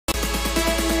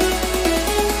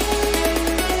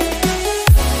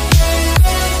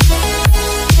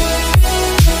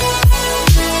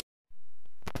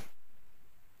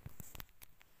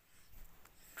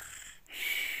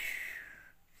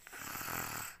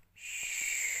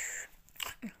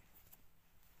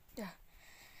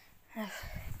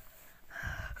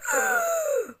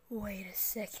Wait a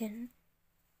second.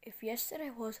 If yesterday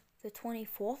was the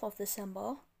 24th of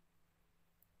December,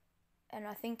 and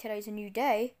I think today's a new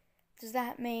day, does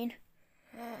that mean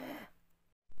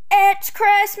it's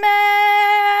Christmas?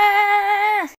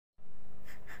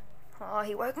 Oh,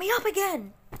 he woke me up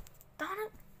again. Darn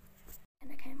it.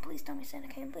 Santa came, please tell me Santa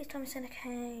came, please tell me Santa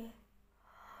came.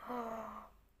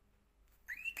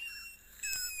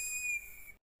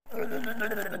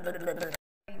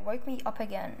 He woke me up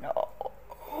again.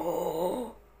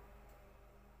 Oh.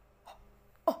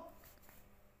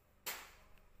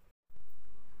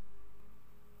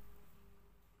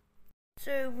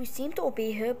 So we seem to all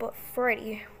be here, but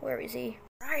Freddy, where is he?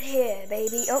 Right here,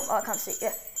 baby. Oh, I can't see.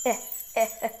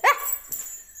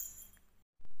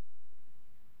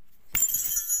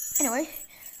 Anyway,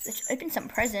 let's open some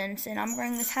presents, and I'm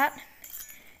wearing this hat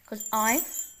because I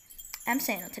am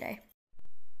Santa today.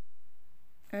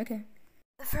 Okay.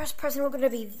 The first present we're gonna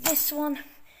be this one.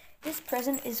 This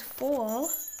present is for,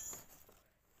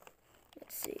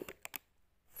 let's see,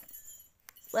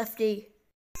 Lefty.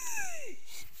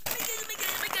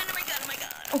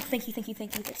 Oh, thank you.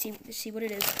 Let's see what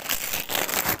it is.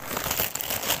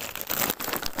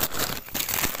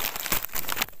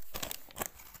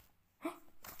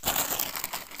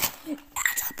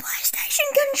 That's a PlayStation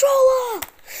controller!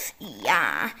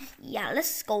 Yeah,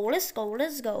 let's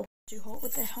go. Too hot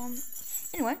with that on.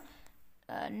 Anyway,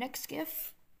 next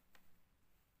gift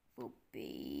will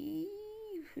be,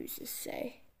 who's this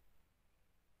say?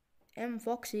 M.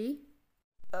 Foxy.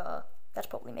 That's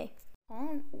probably me.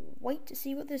 Can't wait to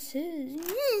see what this is.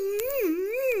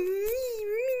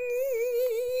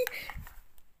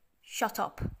 Shut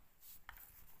up.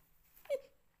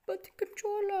 But the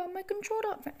controller, my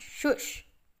controller. Shush.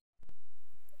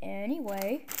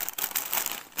 Anyway.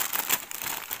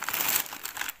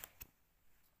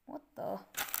 What the?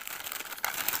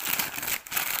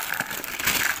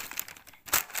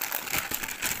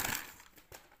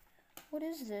 What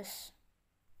is this?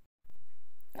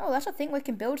 Oh, that's a thing we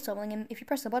can build something, and if you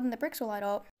press the button, the bricks will light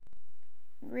up.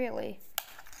 Really?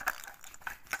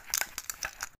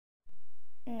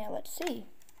 Now let's see.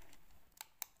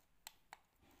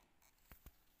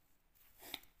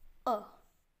 Oh.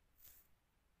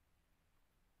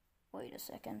 Wait a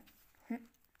second.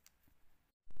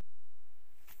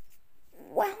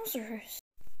 Wowzers.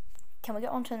 Can we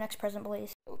get on to the next present,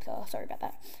 please? Oops, sorry about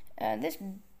that. This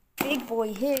big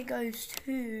boy here goes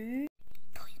to...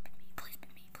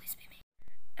 Please be me.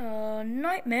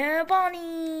 Nightmare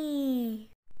Bonnie.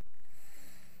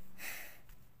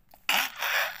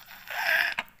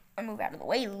 I'll move out of the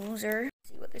way, loser. Let's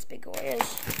see what this big boy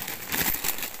is.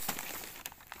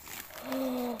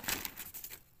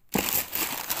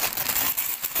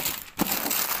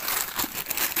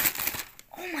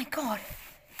 Oh my god.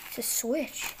 It's a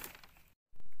Switch.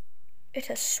 It's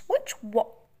a Switch? What?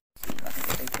 Let's see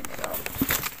if I can open it up.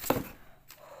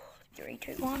 3,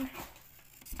 2, 1.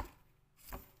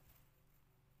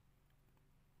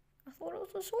 I thought it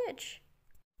was a Switch.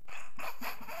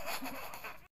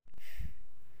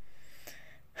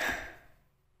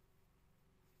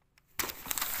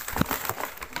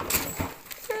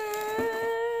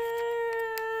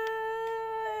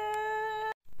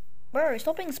 Bro,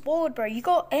 stop being spoiled, bro. You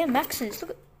got Air Maxes. Look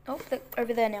at, oh, they're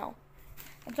over there now.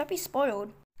 Don't be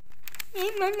spoiled.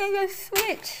 I'm gonna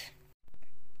Switch.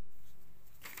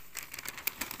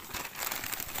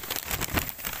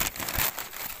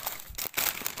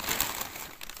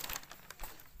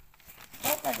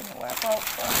 Oh, that didn't work.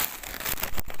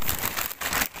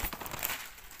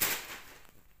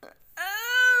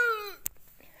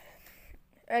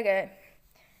 Okay.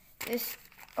 This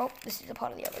is a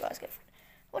part of the other guy's gift.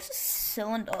 What's a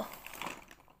cylinder?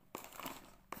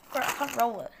 Bro, I can't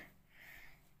roll it.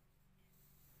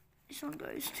 This one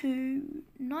goes to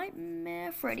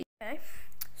Nightmare Freddy. Okay.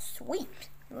 Sweet.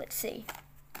 Let's see.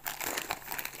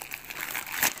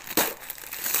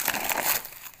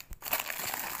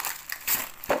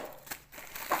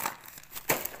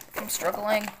 I'm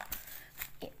struggling.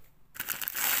 Yeah.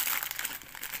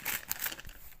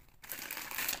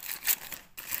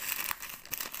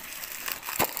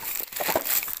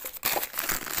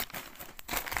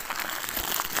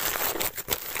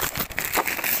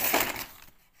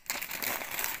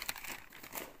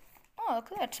 Oh,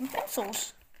 look at that, some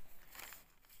pencils.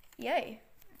 Yay.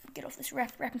 Get off this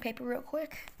wrapping paper real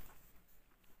quick.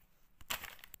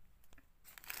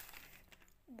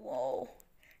 Whoa.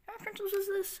 How many pencils is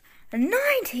this?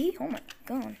 90? Oh my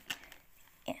god.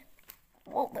 Yeah.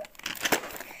 Whoa.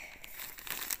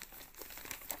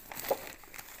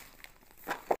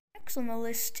 Next on the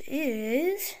list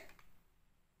is...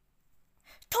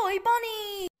 Toy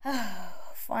Bunny!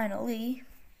 Oh, finally.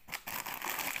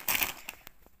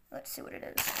 Let's see what it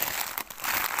is.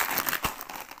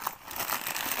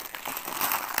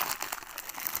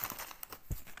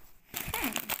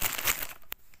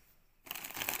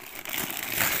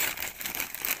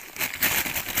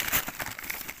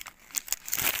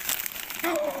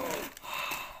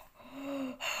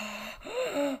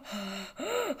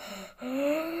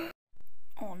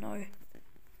 Oh no.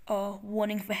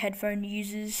 Warning for headphone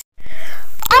users.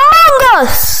 Among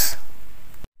Us!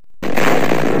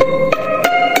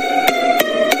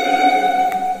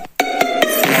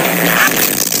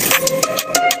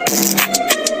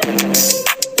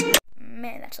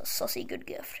 Man, that's a saucy good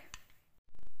gift.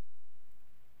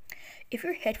 If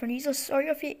you're a headphone user, sorry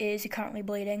if your ears are currently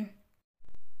bleeding.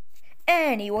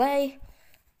 Anyway,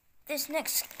 this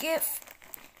next gift,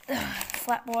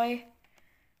 Flat Boy,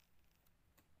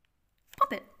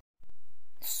 Puppet,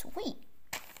 sweet,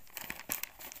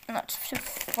 and that's too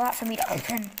flat for me to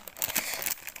open.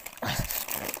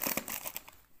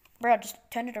 Bro, just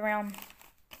turn it around.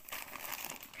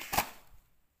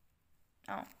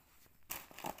 Oh.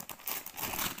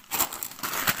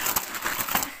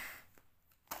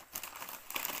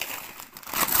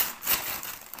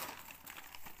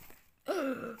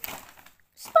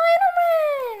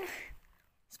 Spider-Man!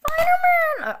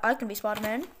 Spider-Man! I can be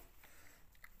Spider-Man.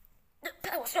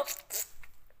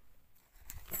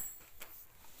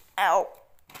 Ow.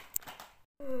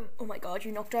 Oh my god,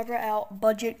 you knocked over our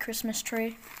budget Christmas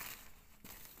tree.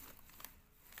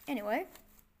 Anyway.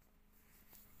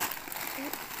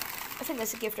 I think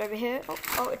there's a gift over here.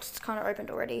 Oh, it's kind of opened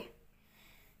already.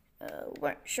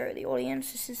 Won't show the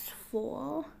audience. This is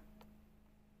for...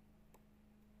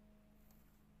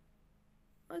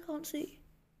 I can't see.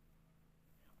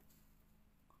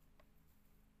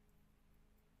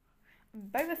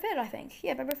 Boba Fett, I think.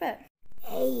 Yeah, Boba Fett.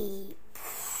 Hey.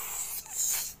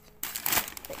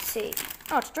 Let's see.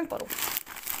 Oh, it's a drink bottle.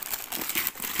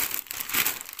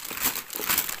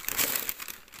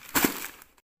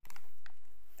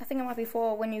 I think it might be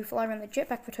for when you fly around the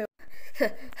jetpack for 2.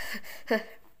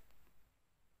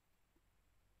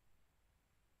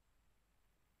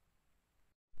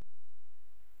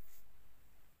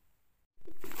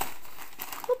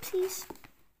 Whoopsies.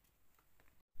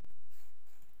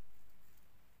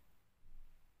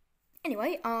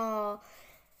 Anyway,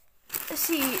 let's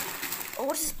see.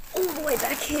 What's all the way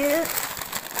back here?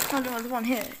 Oh no, there's one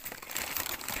here.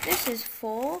 This is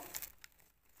for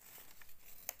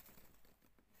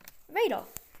Vader.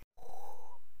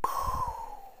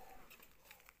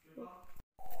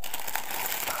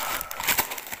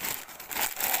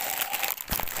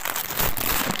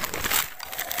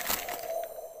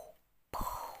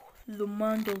 The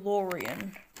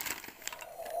Mandalorian.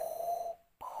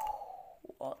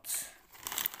 What?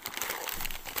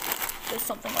 There's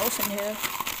something else in here.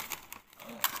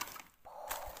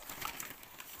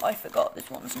 I forgot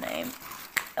this one's name.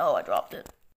 Oh, I dropped it.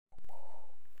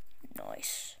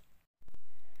 Nice.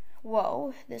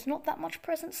 Well, there's not that much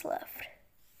presents left.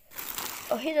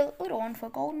 Oh, here's a little one for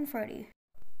Golden Freddy.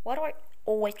 Why do I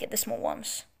always get the small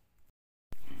ones?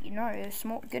 You know,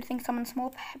 small good things come in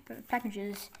small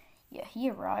packages. Yeah,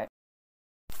 you're right.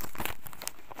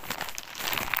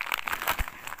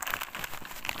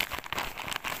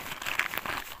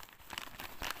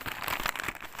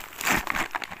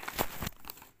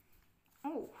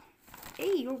 Oh,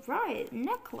 hey, you're right.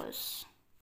 Necklace.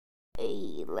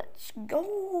 Hey, let's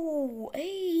go.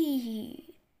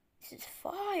 Hey, this is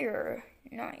fire.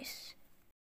 Nice.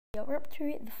 Yeah, we're up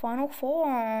to the final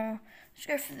 4. Let's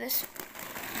go for this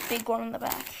big one in the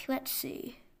back. Let's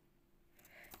see.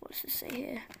 What does it say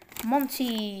here?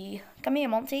 Monty. Come here,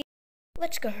 Monty.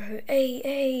 Let's go.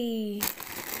 Hey.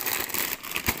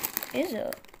 Is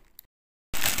it?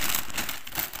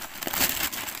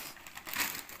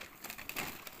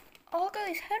 Oh, look at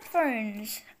these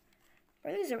headphones.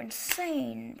 Bro, these are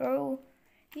insane, bro.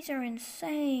 These are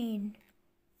insane.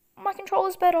 My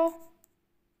controller's better.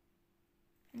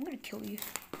 I'm gonna kill you.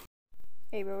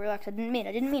 Hey, bro, relax. I didn't mean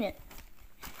it.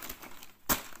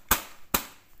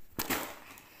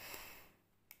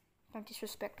 Don't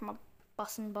disrespect my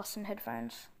bussin'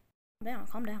 headphones.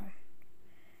 Calm down.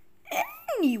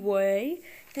 Anyway,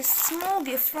 this small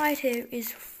gift right here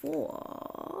is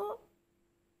for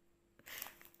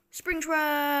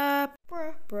Springtrap.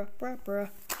 Bruh.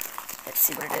 Let's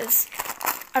see what it is.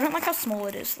 I don't like how small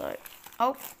it is though.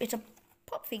 Oh, it's a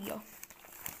pop figure.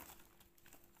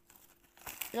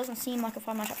 It doesn't seem like a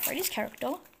Five Nights at Freddy's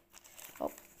character.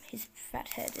 Oh, his fat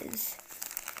head is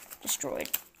destroyed.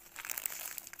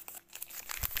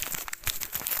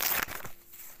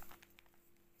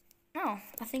 Oh,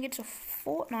 I think it's a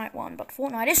Fortnite one, but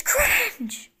Fortnite is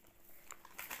cringe.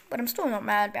 But I'm still not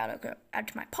mad about it. I'm gonna add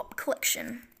to my pop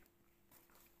collection.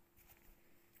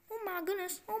 Oh my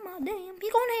goodness. Oh my damn. He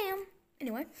gone ham.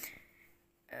 Anyway.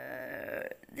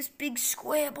 This big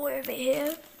square boy over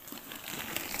here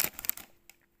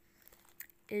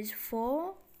is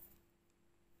for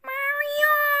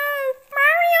Mario.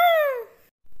 Mario.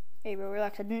 Hey bro,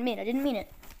 relax. I didn't mean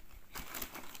it.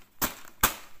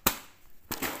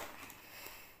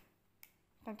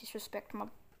 Don't disrespect my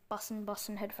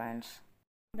bussin' headphones.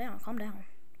 Calm down.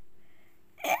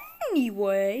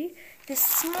 Anyway, this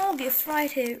small gift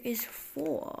right here is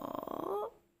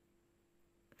for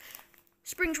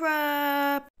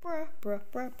Springtrap.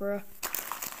 Bruh.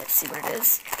 Let's see what it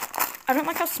is. I don't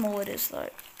like how small it is though.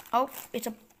 Oh, it's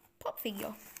a pop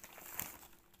figure.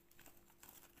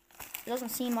 It doesn't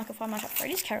seem like a Five Nights at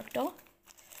Freddy's character.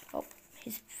 Oh,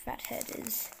 his fat head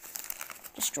is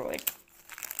destroyed.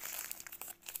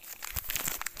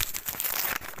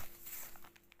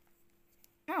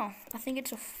 Oh, I think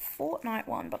it's a Fortnite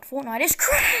one, but Fortnite is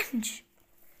cringe.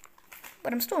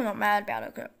 But I'm still not mad about it.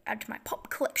 I'm gonna add to my pop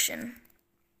collection.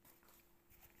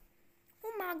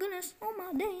 Oh my goodness. Oh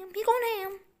my damn. He gone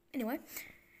ham. Anyway.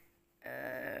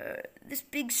 This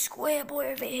big square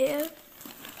boy over here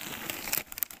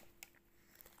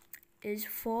is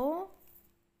for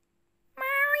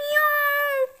Mario.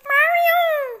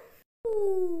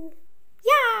 Ooh.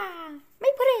 Yeah.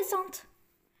 My present.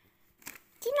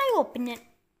 Can I open it?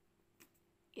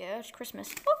 Yeah, it's Christmas.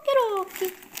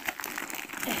 Okie.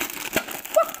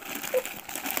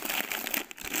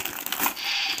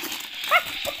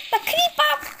 The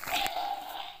creeper!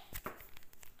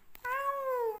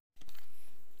 Ow.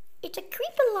 It's a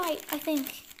creeper light, I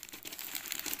think.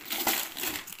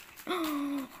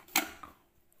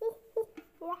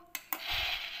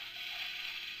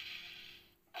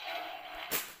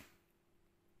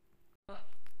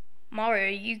 Mario,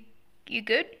 you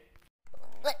good?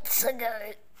 Let's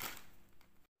go.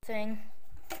 Thing.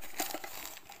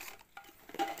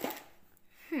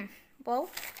 Well,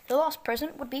 the last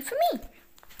present would be for me.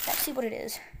 Let's see what it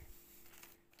is.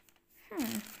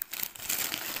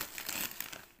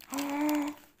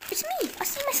 Oh, it's me. I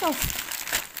see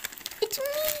myself. It's me.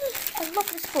 I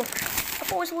love this book.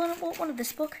 I've always wanted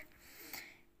this book.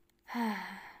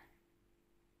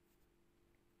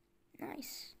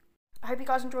 Nice. I hope you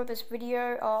guys enjoyed this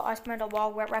video. I spent a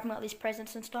while wrapping up these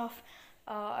presents and stuff.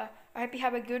 I hope you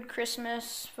have a good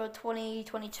Christmas for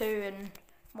 2022 and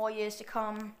more years to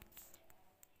come.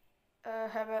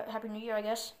 Have a Happy New Year, I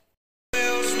guess.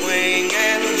 Bells swing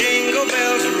and jingle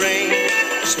bells ring,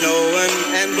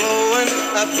 snowing and blowing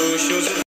up bushels of